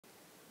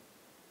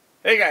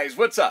Hey guys,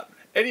 what's up?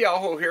 Eddie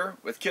Aho here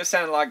with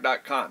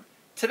KissAnalog.com.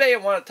 Today I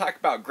want to talk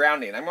about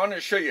grounding. I'm going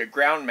to show you a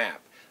ground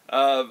map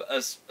of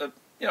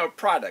a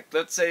product.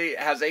 Let's say it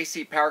has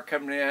AC power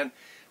coming in.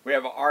 We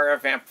have an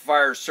RF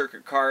amplifier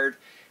circuit card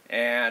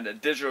and a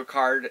digital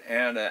card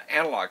and an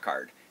analog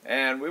card.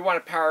 And we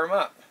want to power them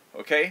up,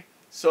 okay?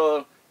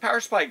 So power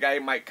supply guy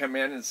might come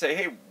in and say,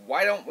 hey,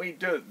 why don't we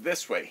do it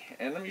this way?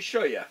 And let me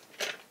show you.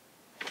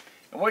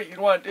 And what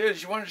you want to do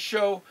is you want to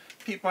show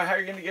people how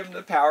you're going to give them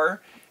the power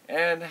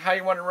and how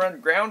you want to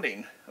run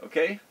grounding,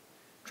 okay?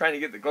 Trying to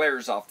get the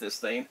glares off this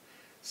thing.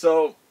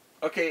 So,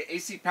 okay,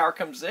 AC power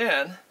comes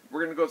in.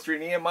 We're going to go through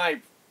an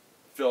EMI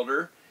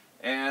filter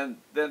and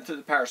then to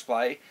the power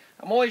supply.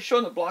 I'm only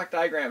showing the block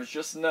diagrams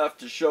just enough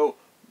to show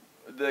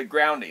the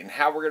grounding,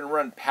 how we're going to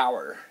run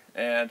power,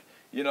 and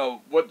you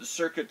know what the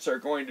circuits are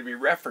going to be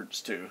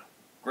referenced to,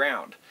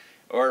 ground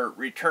or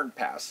return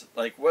pass.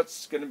 Like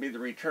what's going to be the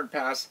return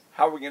pass,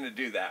 how are we going to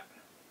do that?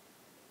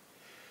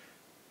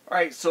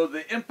 Alright, so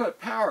the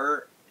input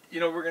power, we're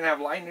going to have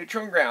line,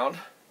 neutral, and ground,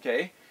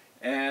 okay?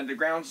 And the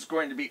ground is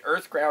going to be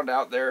earth ground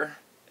out there.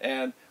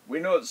 And we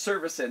know the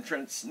service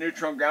entrance,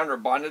 neutral and ground are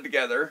bonded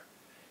together.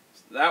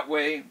 So that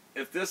way,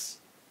 if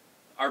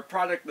our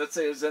product, let's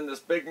say, is in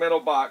this big metal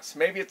box,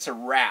 maybe it's a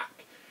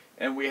rack.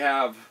 And we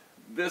have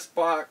this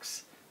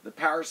box, the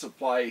power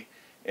supply,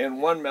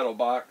 in one metal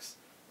box.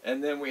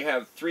 And then we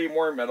have three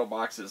more metal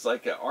boxes,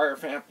 like an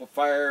RF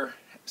amplifier,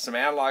 some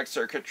analog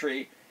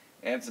circuitry,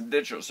 and some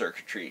digital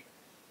circuitry.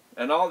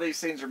 And all these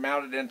things are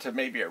mounted into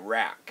maybe a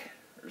rack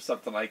or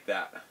something like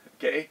that,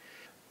 okay?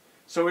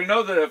 So we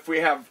know that if we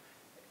have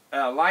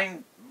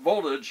line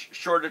voltage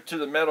shorted to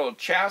the metal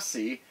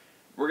chassis,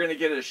 we're going to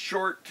get a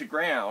short to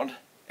ground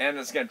and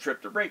it's going to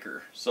trip the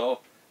breaker. So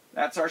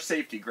that's our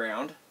safety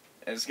ground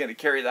and it's going to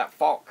carry that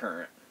fault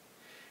current.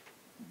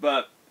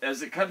 But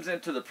as it comes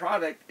into the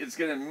product, it's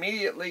going to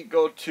immediately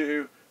go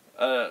to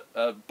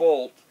a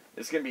bolt.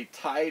 It's going to be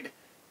tied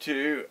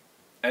to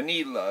an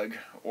E-lug,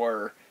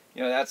 or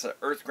that's an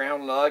earth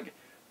ground lug,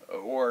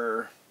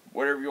 or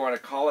whatever you want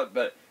to call it,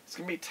 but it's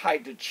going to be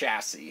tied to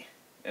chassis.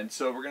 And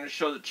so we're going to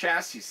show the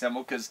chassis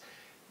symbol because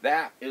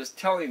that is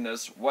telling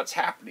us what's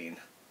happening.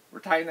 We're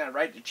tying that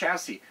right to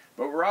chassis,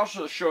 but we're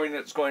also showing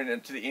it's going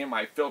into the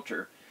EMI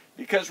filter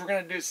because we're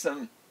going to do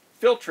some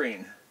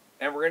filtering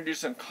and we're going to do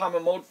some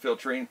common mode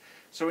filtering.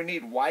 So we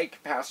need Y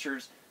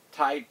capacitors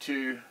tied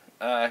to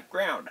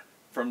ground,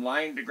 from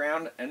line to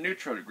ground and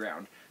neutral to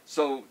ground.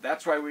 So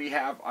that's why we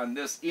have on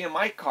this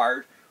EMI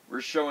card,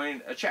 we're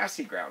showing a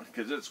chassis ground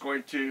because it's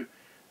going to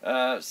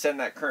send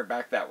that current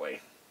back that way.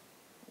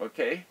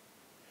 Okay.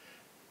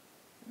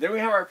 Then we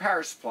have our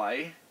power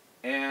supply,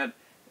 and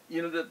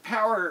the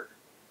power,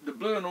 the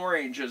blue and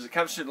orange, as it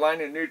comes to the line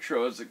and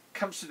neutral, as it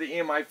comes to the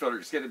EMI filter,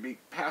 it's going to be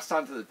passed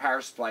on to the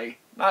power supply,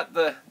 not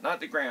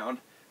the ground.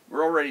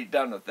 We're already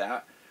done with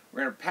that.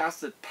 We're going to pass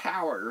the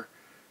power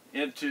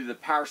into the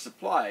power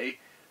supply.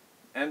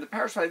 And the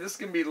power supply, this is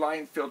going to be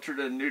line filtered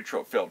and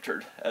neutral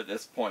filtered at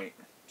this point.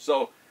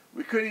 So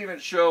we could even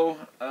show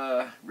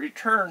a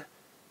return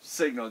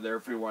signal there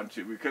if we want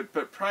to. We could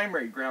put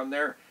primary ground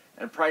there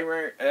and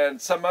primary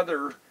and some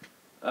other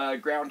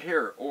ground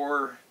here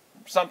or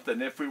something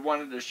if we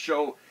wanted to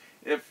show.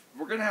 If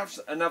we're going to have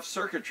enough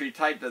circuitry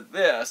tied to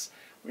this,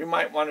 we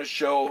might want to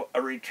show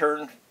a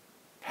return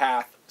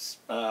path,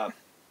 a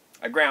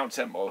ground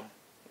symbol,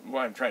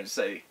 what I'm trying to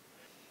say.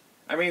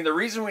 I mean, the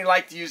reason we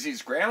like to use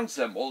these ground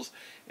symbols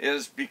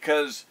is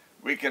because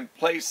we can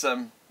place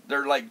them,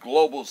 they're like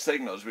global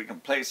signals. We can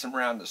place them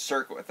around the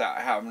circuit without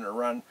having to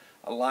run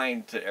a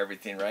line to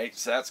everything, right?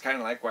 So that's kind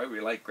of like why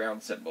we like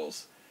ground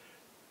symbols.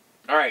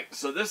 Alright,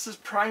 so this is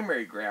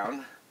primary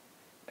ground.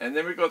 And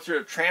then we go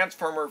through a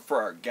transformer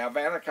for our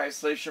galvanic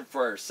isolation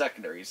for our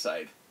secondary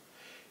side.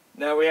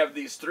 Now we have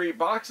these three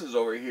boxes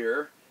over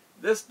here.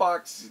 This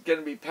box is going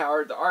to be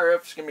powered, the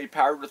RF is going to be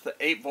powered with the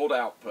 8-volt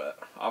output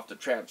off the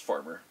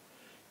transformer.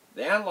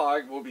 The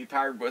analog will be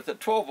powered with a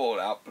 12-volt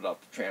output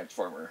off the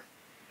transformer,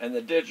 and the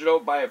digital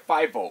by a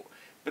 5-volt.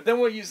 But then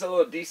we'll use a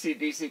little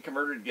DC-DC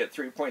converter to get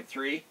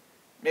 3.3,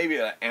 maybe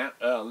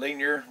a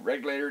linear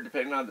regulator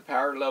depending on the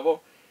power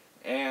level.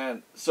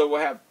 And so we'll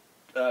have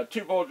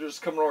 2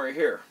 voltages coming over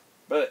here.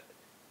 But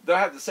they'll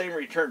have the same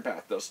return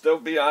path. They'll still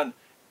be on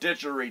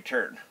digital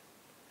return.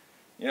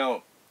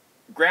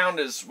 Ground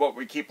is what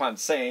we keep on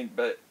saying,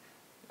 but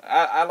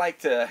I like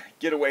to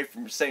get away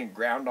from saying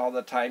ground all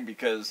the time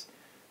because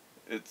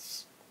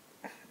it's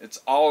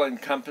all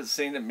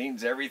encompassing. It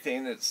means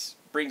everything. It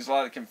brings a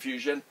lot of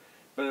confusion.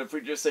 But if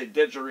we just say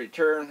digital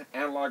return,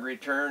 analog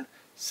return,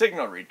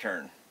 signal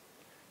return,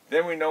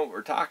 then we know what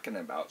we're talking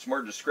about. It's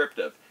more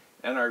descriptive.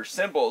 And our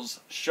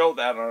symbols show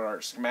that on our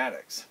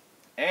schematics.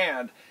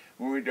 And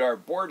when we do our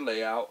board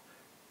layout,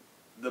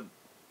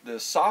 the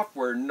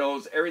software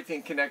knows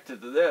everything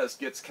connected to this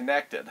gets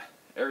connected.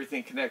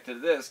 Everything connected to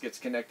this gets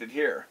connected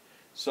here.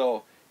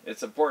 So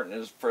it's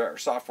important for our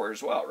software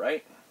as well,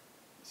 right?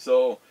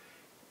 So,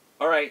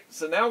 alright,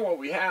 so now what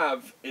we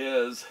have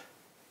is,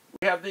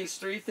 we have these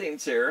three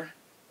things here,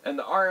 and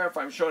the RF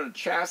I'm showing a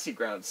chassis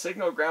ground.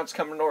 Signal ground's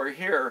coming over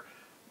here,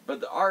 But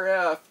the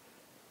RF,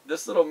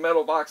 this little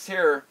metal box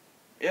here,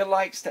 it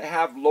likes to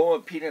have low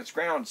impedance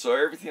ground, so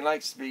everything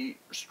likes to be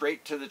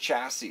straight to the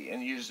chassis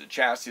and use the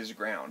chassis as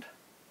ground.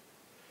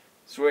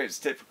 That's the way it's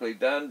typically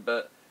done,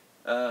 but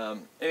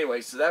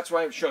anyway, so that's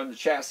why I'm showing the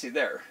chassis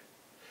there.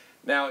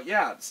 Now,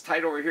 yeah, it's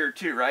tight over here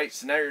too, right?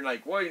 So now you're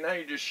like, well, now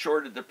you just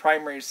shorted the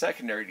primary and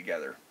secondary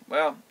together.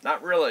 Well,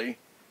 not really,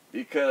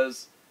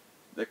 because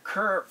the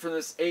current from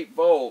this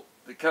 8-volt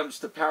that comes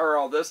to power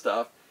all this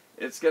stuff,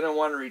 it's going to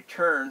want to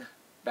return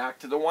back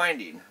to the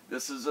winding.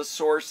 This is the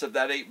source of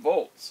that 8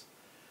 volts.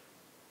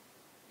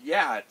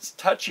 Yeah, it's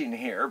touching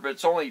here, but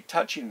it's only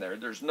touching there.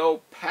 There's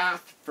no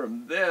path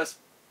from this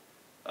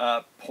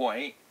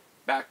point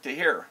back to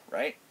here,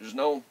 right? There's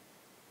no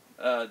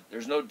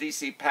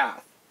DC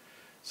path.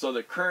 So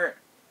the current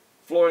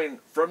flowing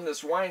from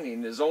this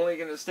winding is only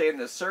going to stay in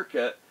this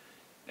circuit.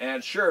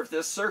 And sure, if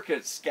this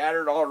circuit's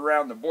scattered all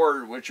around the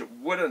board, which it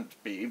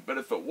wouldn't be, but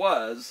if it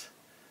was,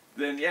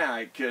 then yeah,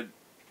 it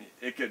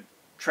could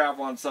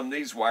travel on some of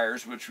these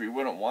wires, which we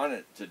wouldn't want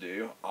it to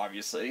do,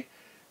 obviously.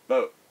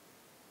 But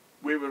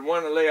we would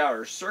want to lay out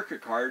our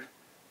circuit card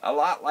a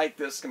lot like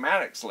this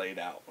schematic's laid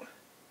out.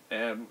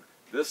 And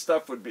this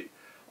stuff would be,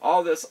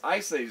 all this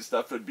isolated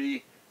stuff would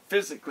be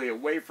physically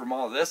away from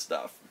all this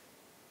stuff.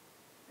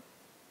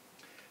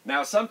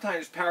 Now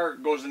sometimes power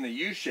goes in the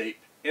U-shape.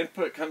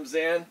 Input comes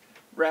in,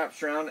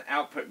 wraps around,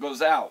 output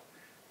goes out.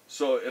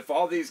 So if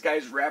all these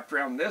guys wrapped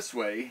around this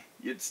way,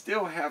 you'd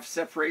still have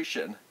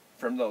separation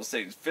from those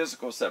things,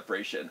 physical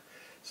separation.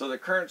 So the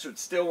currents would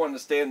still want to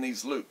stay in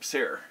these loops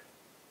here.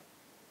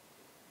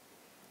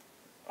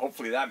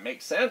 Hopefully that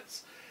makes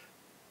sense.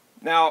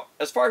 Now,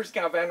 as far as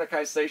galvanic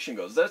isolation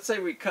goes, let's say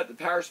we cut the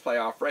power supply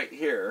off right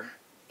here,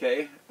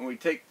 okay, and we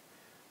take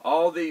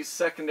all these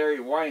secondary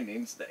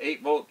windings, the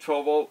 8-volt,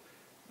 12-volt,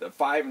 the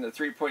 5 and the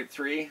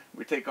 3.3,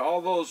 we take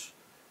all those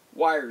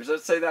wires,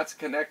 let's say that's a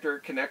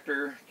connector,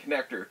 connector,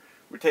 connector.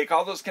 We take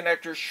all those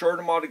connectors, short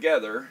them all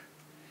together,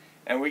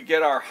 and we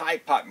get our high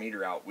pot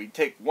meter out. We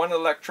take one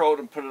electrode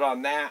and put it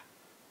on that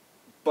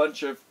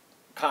bunch of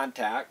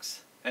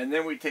contacts, and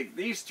then we take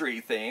these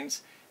 3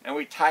 things and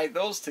we tie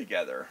those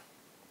together.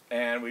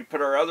 And we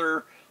put our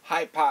other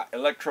high pot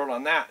electrode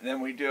on that, and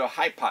then we do a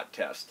high pot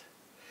test.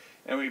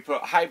 And we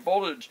put high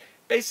voltage.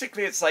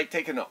 Basically, it's like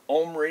taking an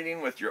ohm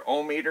reading with your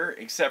ohm meter,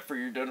 except for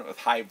you're doing it with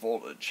high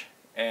voltage.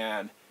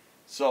 And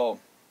so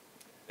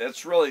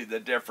that's really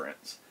the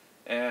difference.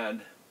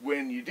 And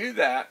when you do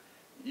that,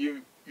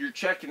 you're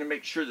checking to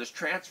make sure this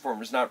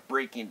transformer is not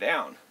breaking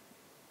down.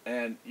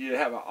 And you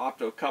have an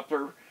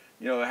optocoupler,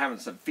 you know, having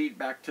some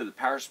feedback to the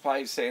power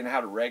supply saying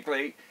how to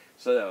regulate.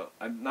 So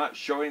I'm not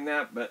showing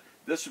that, but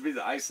this would be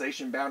the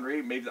isolation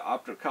boundary. Maybe the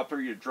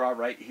optocoupler you draw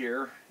right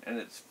here, and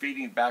it's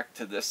feeding back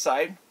to this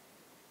side.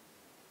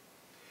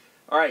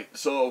 All right,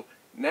 so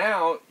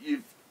now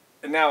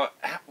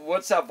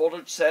what's that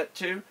voltage set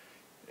to?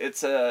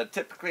 It's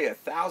typically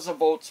 1,000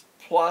 volts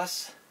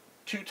plus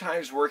 2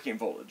 times working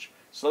voltage.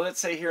 So let's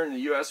say here in the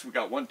U.S. we've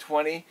got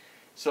 120.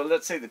 So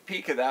let's say the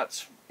peak of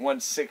that's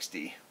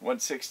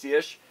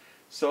 160-ish.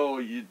 So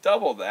you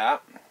double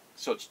that.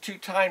 So it's 2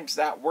 times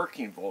that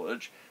working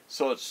voltage.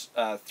 So it's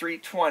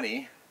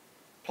 320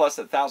 plus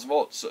 1,000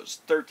 volts. So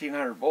it's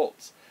 1,300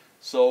 volts.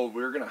 So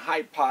we're going to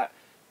high pot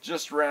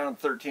just around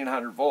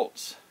 1,300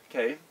 volts.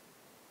 Okay.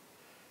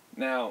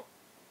 Now,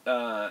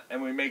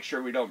 and we make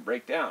sure we don't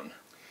break down.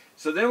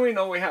 So then we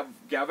know we have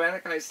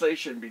galvanic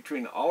isolation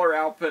between all our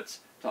outputs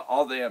to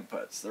all the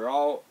inputs. They're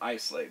all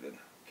isolated.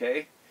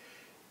 Okay.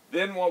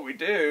 Then what we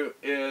do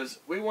is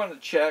we want to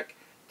check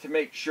to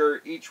make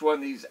sure each one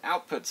of these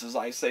outputs is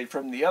isolated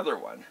from the other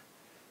one.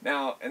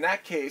 Now, in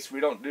that case, we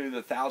don't do the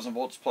 1,000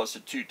 volts plus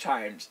the 2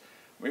 times.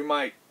 We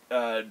might,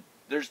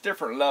 there's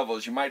different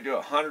levels. You might do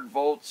 100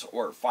 volts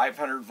or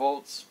 500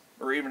 volts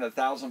or even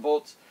 1,000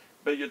 volts.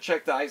 But you'll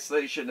check the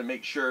isolation to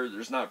make sure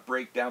there's not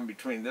breakdown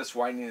between this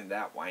winding and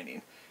that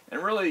winding.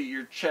 And really,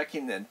 you're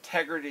checking the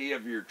integrity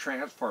of your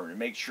transformer to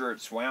make sure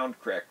it's wound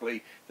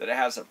correctly, that it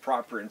has a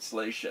proper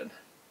insulation.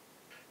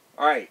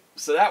 Alright,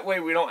 so that way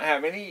we don't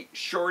have any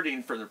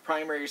shorting from the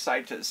primary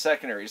side to the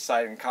secondary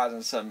side and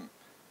causing some,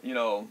 you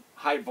know,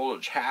 high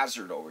voltage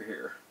hazard over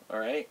here.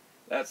 Alright,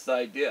 that's the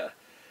idea.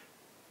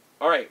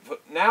 Alright,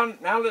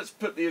 now let's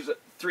put these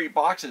 3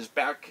 boxes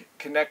back,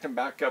 connect them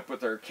back up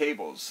with our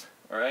cables.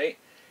 Alright,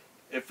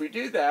 if we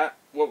do that,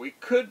 what we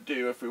could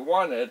do if we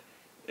wanted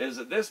is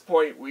at this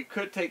point we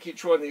could take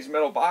each one of these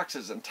metal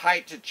boxes and tie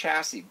it to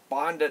chassis,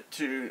 bond it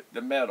to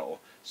the metal.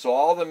 So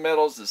all the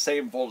metal's the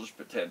same voltage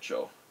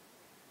potential.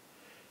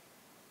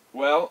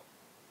 Well,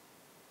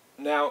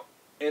 now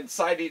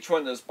inside each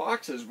one of those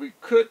boxes we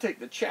could take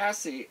the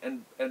chassis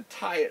and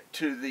tie it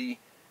to the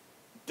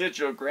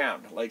digital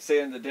ground. Like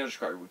say in the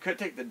digital card, we could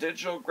take the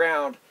digital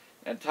ground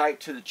and tie it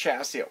to the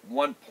chassis at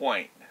one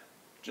point.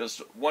 Just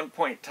 1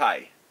 point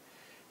tie.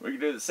 We can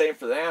do the same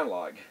for the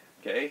analog.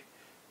 Okay,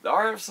 the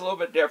RF's a little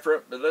bit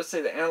different, but let's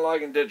say the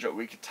analog and digital,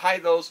 we could tie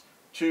those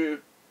to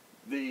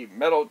the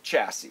metal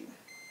chassis.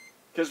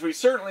 because we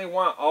certainly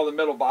want all the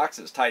metal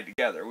boxes tied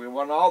together. We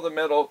want all the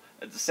metal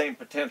at the same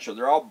potential.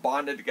 They're all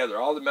bonded together.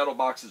 All the metal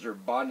boxes are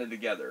bonded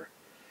together.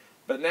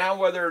 But now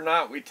whether or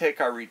not we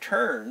take our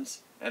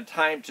returns and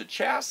tie them to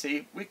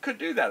chassis, we could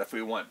do that if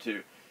we want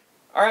to.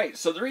 Alright,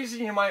 so the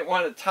reason you might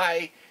want to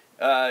tie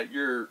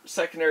your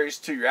secondaries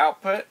to your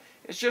output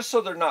is just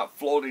so they're not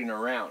floating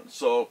around.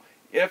 So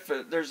if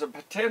there's a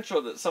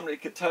potential that somebody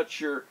could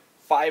touch your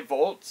 5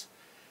 volts,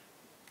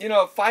 you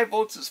know, if 5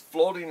 volts is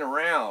floating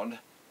around,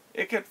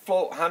 it could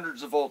float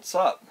hundreds of volts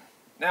up.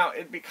 Now,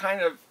 it'd be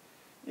kind of,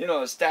 you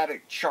know, a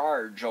static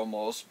charge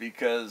almost,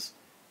 because,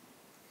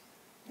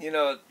 you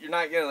know, you're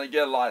not going to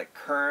get a lot of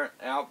current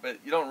out, but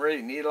you don't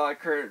really need a lot of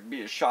current. It'd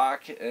be a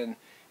shock. And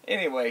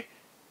anyway,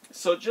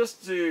 so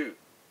just to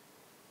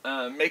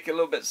make it a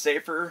little bit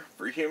safer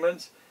for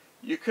humans,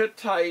 you could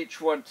tie each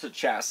one to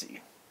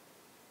chassis.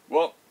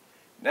 Well,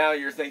 now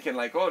you're thinking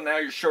like, oh, now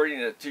you're shorting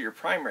it to your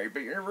primary,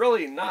 but you're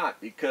really not,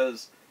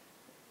 because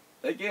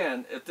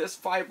again, if this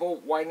 5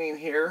 volt winding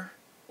here,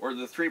 or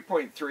the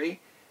 3.3,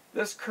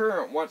 this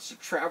current wants to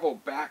travel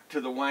back to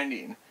the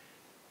winding.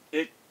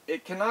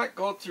 It cannot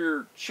go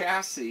through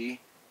chassis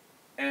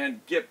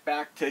and get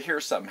back to here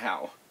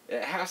somehow.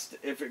 It has to,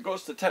 if it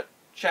goes to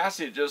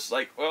chassis, just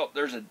like, well,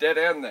 there's a dead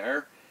end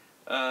there,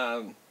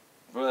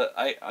 but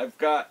I've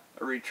got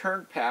a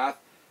return path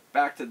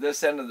back to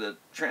this end of the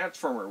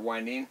transformer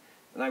winding,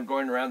 and I'm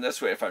going around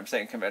this way if I'm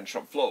saying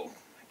conventional flow.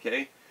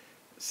 Okay,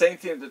 same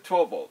thing with the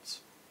 12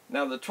 volts.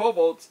 Now the 12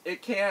 volts,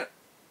 it can't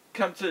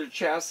come to the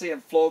chassis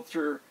and flow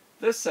through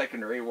this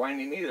secondary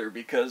winding either,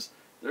 because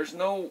there's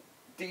no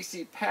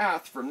DC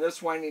path from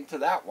this winding to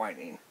that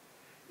winding.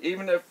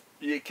 Even if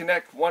you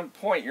connect one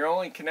point, you're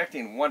only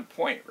connecting one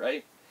point,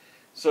 right?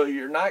 So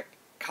you're not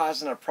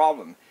causing a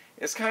problem.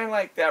 It's kind of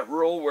like that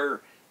rule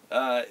where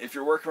if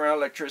you're working around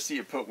electricity,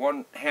 you put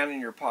one hand in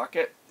your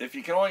pocket. If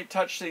you can only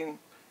touch things,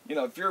 you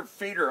know, if your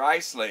feet are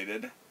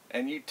isolated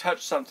and you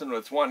touch something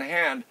with one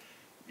hand,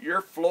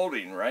 you're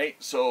floating, right?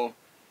 So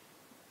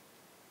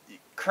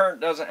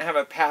current doesn't have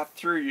a path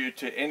through you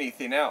to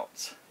anything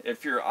else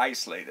if you're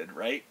isolated,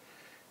 right?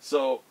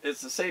 So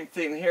it's the same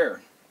thing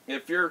here.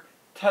 If you're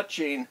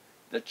touching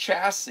the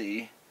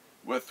chassis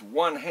with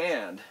one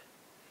hand,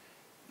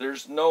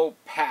 there's no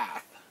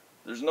path.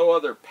 There's no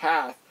other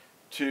path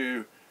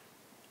to,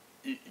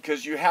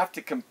 because you have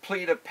to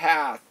complete a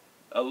path,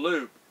 a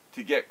loop,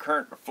 to get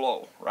current to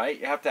flow, right?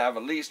 You have to have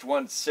at least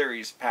one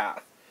series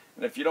path.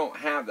 And if you don't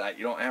have that,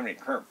 you don't have any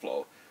current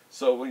flow.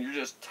 So when you're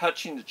just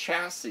touching the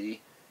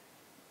chassis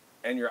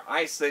and you're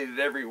isolated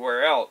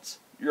everywhere else,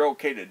 you're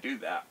okay to do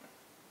that.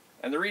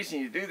 And the reason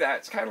you do that,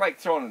 it's kind of like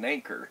throwing an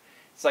anchor.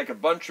 It's like a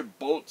bunch of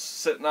boats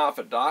sitting off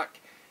a dock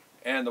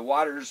and the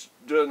water's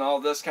doing all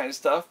this kind of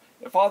stuff.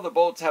 If all the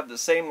boats have the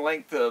same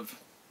length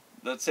of,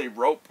 let's say,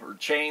 rope or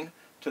chain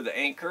to the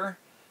anchor,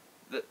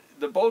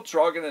 the boats are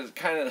all going to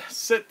kind of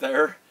sit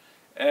there,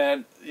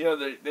 and you know,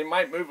 they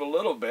might move a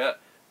little bit,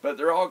 but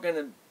they're all going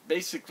to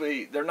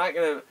basically, they're not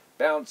going to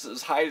bounce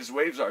as high as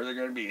waves are. They're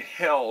going to be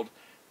held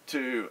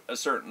to a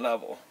certain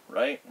level,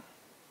 right?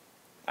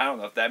 I don't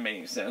know if that made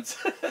any sense.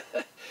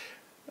 I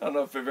don't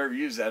know if I've ever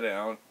used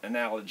that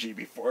analogy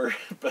before,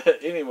 but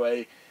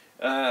anyway,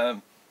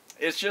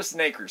 it's just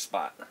an anchor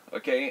spot,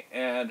 okay?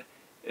 And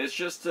it's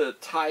just to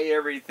tie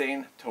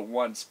everything to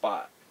one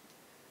spot.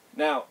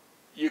 Now,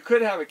 you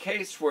could have a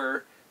case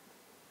where,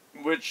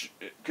 which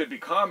could be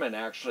common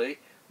actually,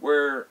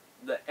 where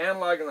the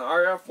analog and the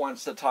RF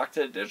wants to talk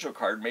to a digital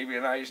card, maybe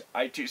an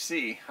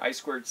I2C,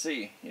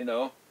 I2C, you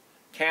know,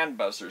 CAN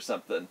bus or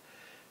something.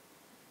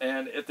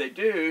 And if they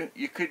do,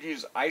 you could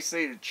use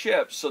isolated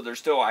chips so they're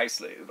still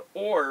isolated.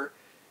 Or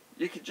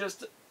you could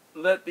just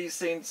let these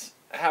things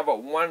have a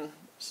one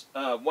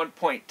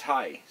point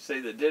tie, say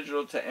the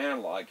digital to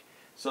analog.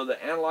 So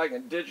the analog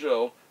and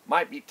digital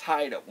might be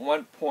tied at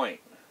one point.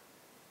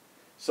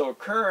 So a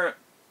current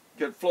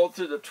could flow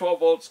through the 12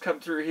 volts, come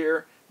through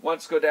here,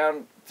 once go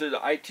down through the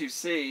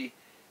I2C,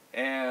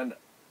 and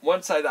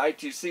one side of the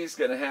I2C is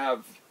going to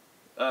have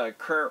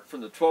current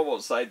from the 12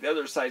 volt side, the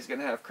other side is going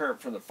to have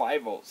current from the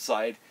 5 volt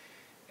side.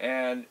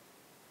 And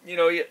you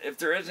know, if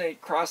there isn't any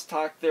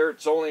crosstalk there,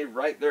 it's only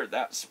right there,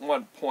 that's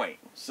one point.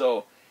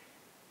 So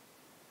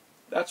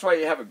that's why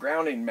you have a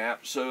grounding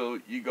map, so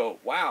you go,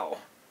 wow,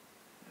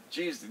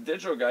 geez, the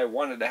digital guy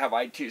wanted to have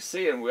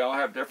I2C and we all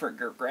have different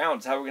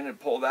grounds, how are we going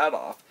to pull that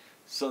off?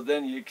 So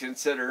then you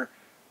consider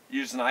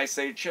using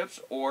isolated chips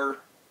or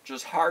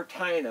just hard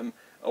tying them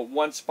at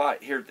one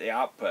spot here at the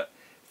output.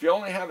 If you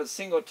only have a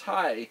single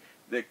tie,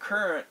 the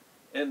current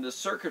in the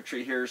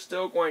circuitry here is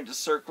still going to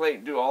circulate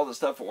and do all the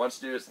stuff it wants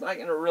to do. It's not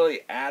going to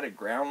really add a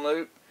ground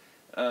loop.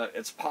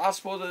 It's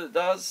possible that it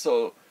does,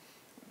 so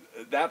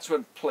that's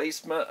when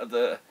placement of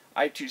the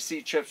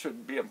I2C chips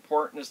would be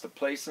important, is to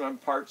place them on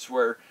parts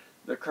where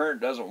the current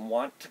doesn't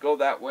want to go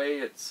that way.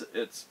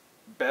 It's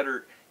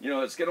better, you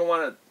know, it's going to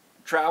want to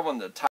travel in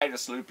the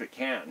tightest loop it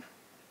can.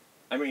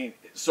 I mean,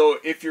 so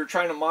if you're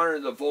trying to monitor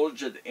the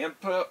voltage of the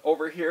input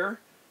over here,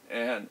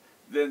 and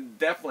then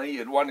definitely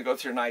you'd want to go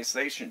through an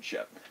isolation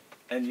chip.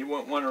 And you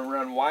wouldn't want to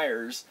run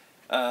wires,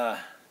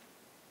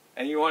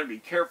 And you want to be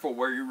careful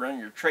where you run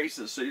your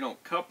traces so you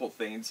don't couple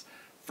things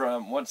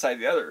from one side to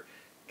the other.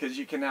 Because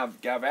you can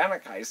have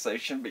galvanic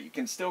isolation, but you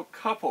can still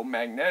couple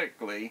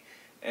magnetically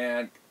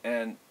and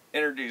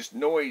introduce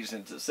noise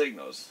into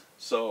signals.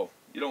 So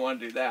you don't want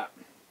to do that.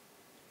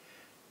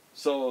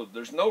 So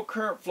there's no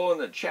current flow in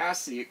the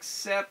chassis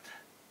except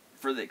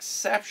for the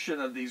exception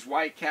of these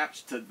white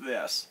caps to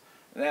this.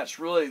 And that's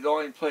really the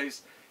only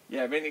place you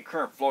have any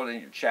current flowing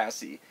in your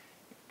chassis,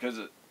 because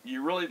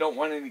you really don't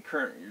want any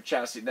current in your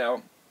chassis.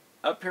 Now,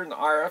 up here in the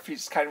RF,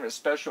 he's kind of a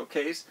special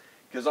case,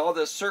 because all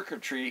this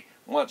circuitry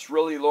wants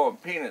really low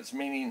impedance,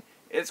 meaning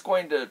it's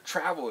going to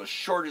travel as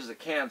short as it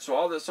can. So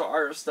all this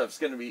RF stuff is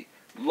going to be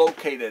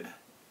located.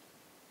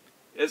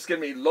 It's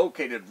going to be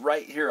located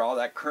right here, all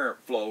that current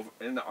flow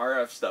in the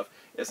RF stuff.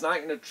 It's not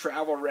going to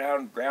travel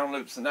around ground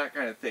loops and that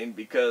kind of thing,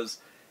 because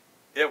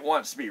it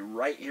wants to be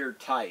right here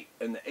tight.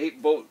 And the 8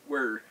 volt,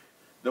 where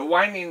the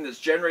winding that's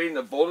generating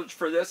the voltage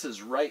for this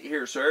is right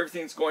here. So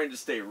everything's going to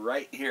stay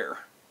right here.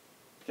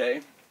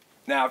 Okay?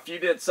 Now, if you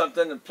did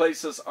something and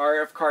placed this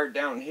RF card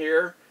down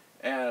here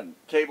and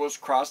cables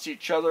crossed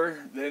each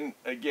other, then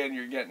again,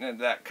 you're getting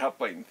into that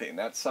coupling thing.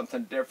 That's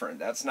something different.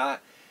 That's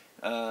not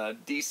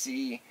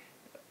DC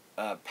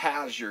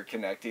paths you're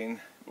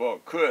connecting. Well,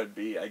 it could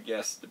be, I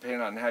guess,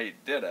 depending on how you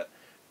did it.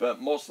 But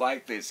most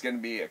likely, it's going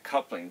to be a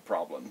coupling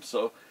problem.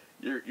 So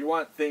you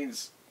want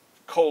things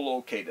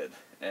co-located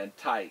and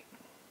tight.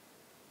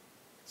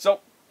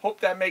 So,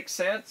 hope that makes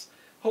sense.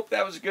 Hope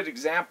that was a good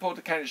example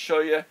to kind of show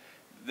you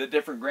the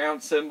different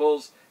ground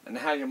symbols and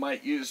how you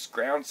might use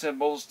ground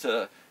symbols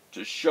to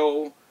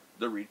show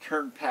the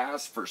return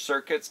paths for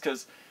circuits.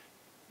 Because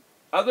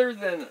other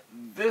than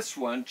this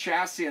one,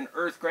 chassis and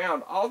earth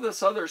ground, all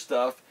this other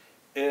stuff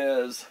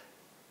is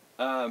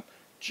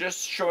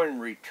just showing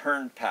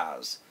return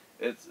paths.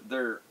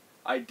 They're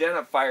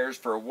identifiers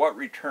for what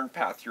return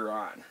path you're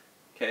on.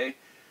 Okay,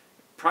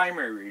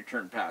 primary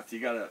return path, you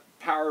got a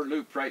power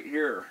loop right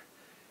here.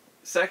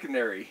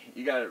 Secondary,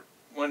 you got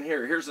one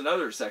here. Here's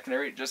another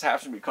secondary. It just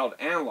happens to be called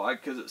analog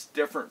because it's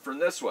different from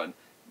this one.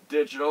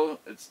 Digital,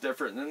 it's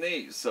different than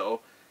these. So,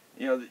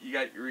 you know, you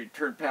got your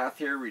return path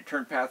here,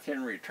 return path here,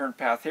 and return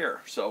path here.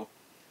 So,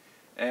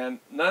 and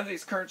none of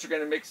these currents are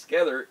going to mix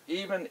together,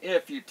 even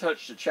if you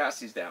touch the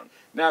chassis down.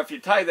 Now, if you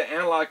tie the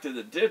analog to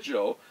the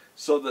digital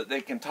so that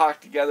they can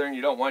talk together, and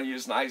you don't want to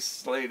use an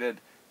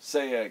isolated,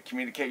 say, a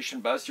communication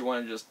bus, you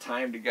want to just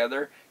tie them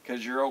together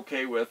because you're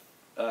okay with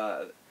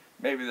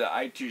maybe the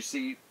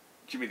I2C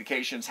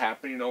communications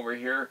happening over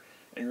here,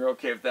 and you're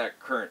okay with that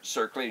current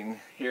circling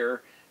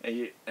here,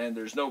 and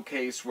there's no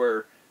case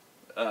where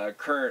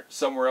current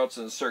somewhere else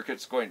in the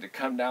circuit's going to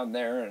come down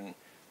there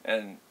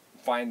and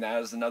find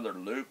that as another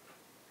loop,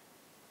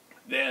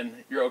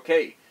 then you're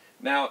okay.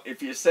 Now,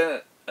 if you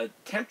set a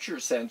temperature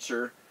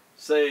sensor,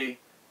 say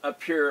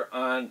up here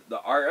on the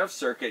RF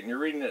circuit, and you're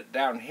reading it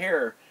down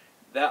here,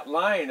 that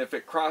line, if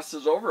it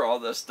crosses over all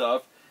this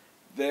stuff,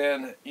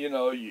 then, you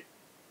know,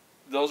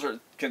 those are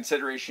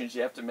considerations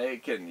you have to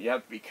make, and you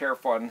have to be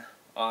careful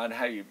on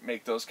how you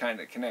make those kind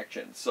of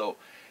connections. So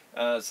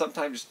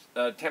sometimes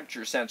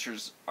temperature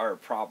sensors are a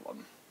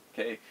problem,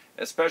 okay?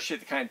 Especially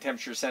the kind of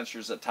temperature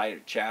sensors that tie to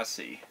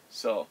chassis.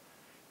 So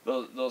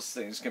those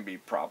things can be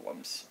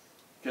problems,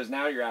 because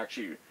now you're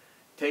actually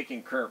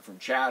taking current from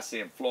chassis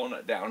and flowing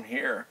it down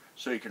here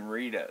so you can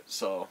read it.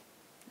 So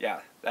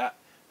yeah,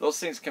 those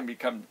things can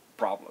become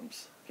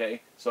problems,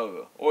 okay?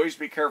 So always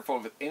be careful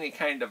with any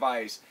kind of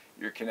device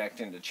you're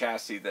connecting to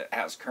chassis that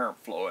has current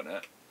flow in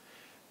it.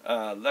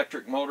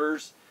 Electric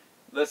motors,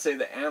 let's say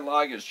the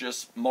analog is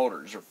just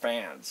motors or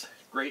fans.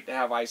 Great to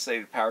have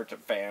isolated power to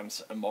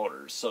fans and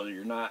motors, so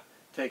you're not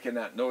taking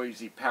that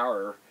noisy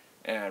power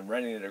and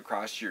running it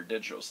across your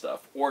digital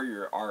stuff or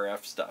your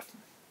RF stuff.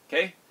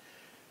 Okay?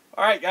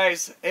 Alright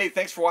guys, hey,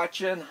 thanks for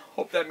watching.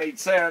 Hope that made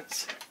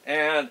sense.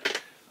 And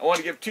I want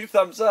to give 2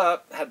 thumbs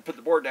up. I had to put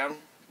the board down.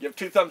 Give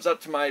 2 thumbs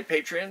up to my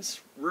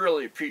patrons.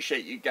 Really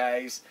appreciate you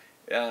guys.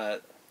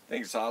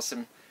 Think it's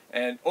awesome.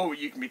 And oh,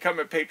 you can become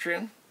a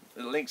patron.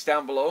 The link's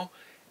down below.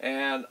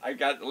 And I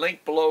got a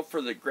link below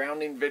for the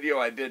grounding video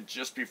I did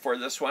just before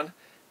this one.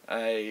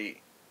 I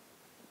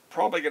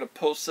probably going to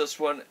post this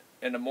one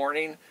in the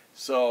morning.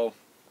 So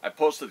I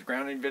posted the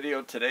grounding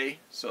video today.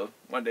 So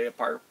one day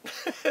apart.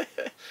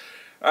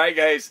 Alright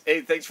guys,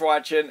 hey, thanks for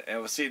watching, and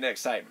we'll see you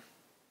next time.